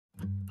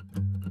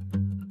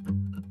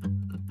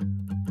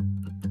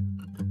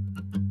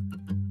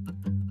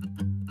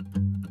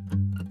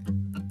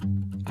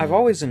I've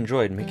always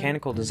enjoyed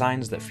mechanical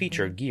designs that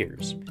feature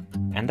gears,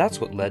 and that's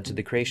what led to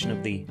the creation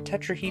of the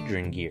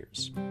Tetrahedron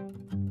Gears.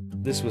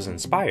 This was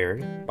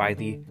inspired by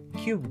the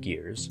cube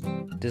gears,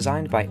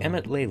 designed by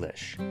Emmett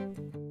Lalish.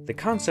 The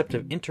concept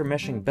of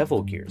intermeshing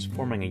bevel gears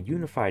forming a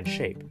unified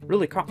shape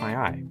really caught my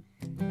eye,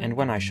 and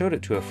when I showed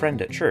it to a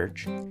friend at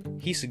church,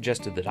 he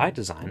suggested that I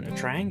design a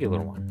triangular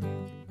one.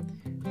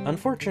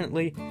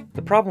 Unfortunately,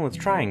 the problem with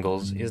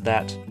triangles is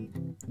that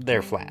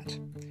they're flat.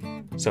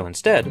 So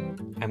instead,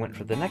 I went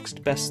for the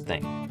next best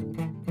thing.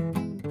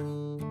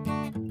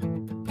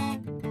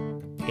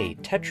 A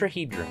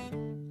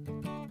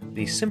tetrahedron.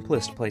 The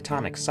simplest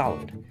Platonic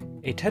solid,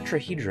 a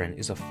tetrahedron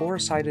is a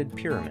four-sided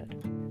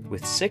pyramid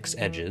with 6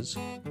 edges,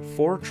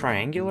 4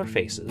 triangular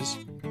faces,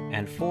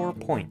 and 4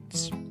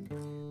 points.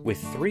 With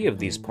 3 of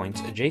these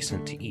points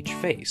adjacent to each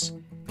face,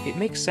 it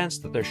makes sense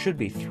that there should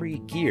be 3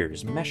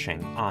 gears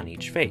meshing on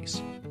each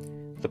face.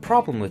 The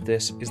problem with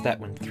this is that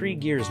when 3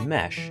 gears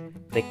mesh,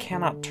 they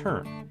cannot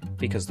turn,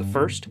 because the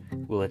first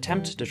will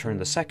attempt to turn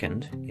the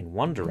second in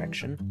one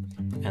direction,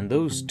 and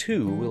those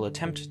 2 will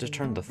attempt to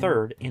turn the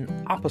third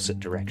in opposite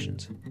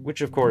directions,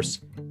 which of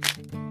course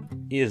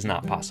is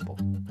not possible.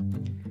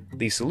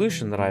 The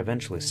solution that I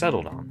eventually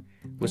settled on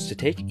was to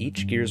take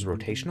each gear's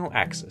rotational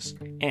axis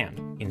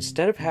and,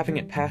 instead of having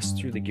it pass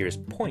through the gear's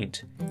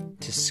point,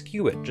 to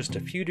skew it just a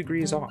few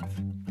degrees off.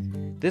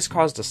 This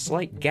caused a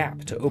slight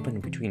gap to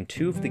open between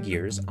 2 of the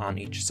gears on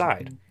each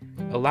side,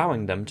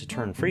 allowing them to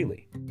turn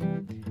freely.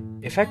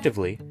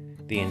 Effectively,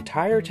 the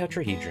entire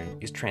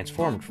tetrahedron is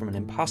transformed from an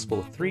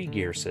impossible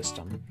 3-gear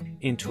system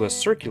into a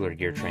circular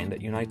gear train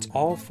that unites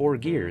all 4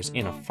 gears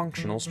in a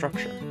functional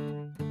structure.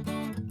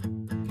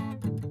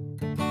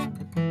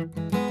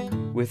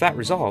 With that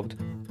resolved,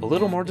 a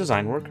little more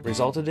design work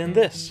resulted in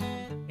this,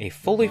 a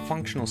fully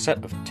functional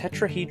set of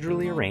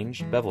tetrahedrally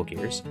arranged bevel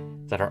gears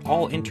that are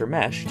all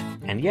intermeshed,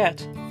 and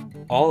yet,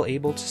 all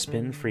able to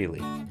spin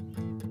freely.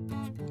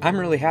 I'm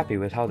really happy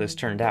with how this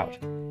turned out.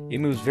 It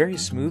moves very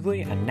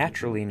smoothly and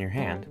naturally in your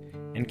hand,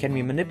 and can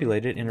be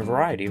manipulated in a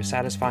variety of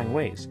satisfying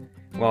ways,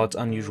 while its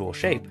unusual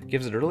shape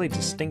gives it a really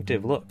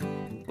distinctive look,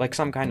 like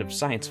some kind of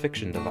science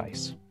fiction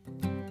device.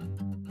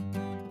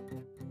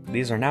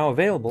 These are now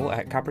available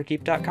at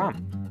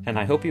copperkeep.com, and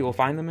I hope you will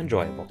find them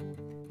enjoyable.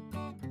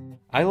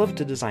 I love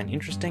to design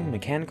interesting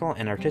mechanical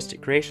and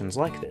artistic creations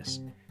like this,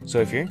 so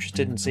if you're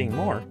interested in seeing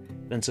more,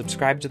 then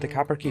subscribe to the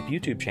Copperkeep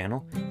YouTube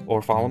channel,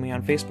 or follow me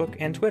on Facebook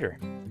and Twitter.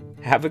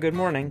 Have a good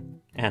morning,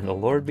 and the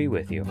Lord be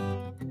with you.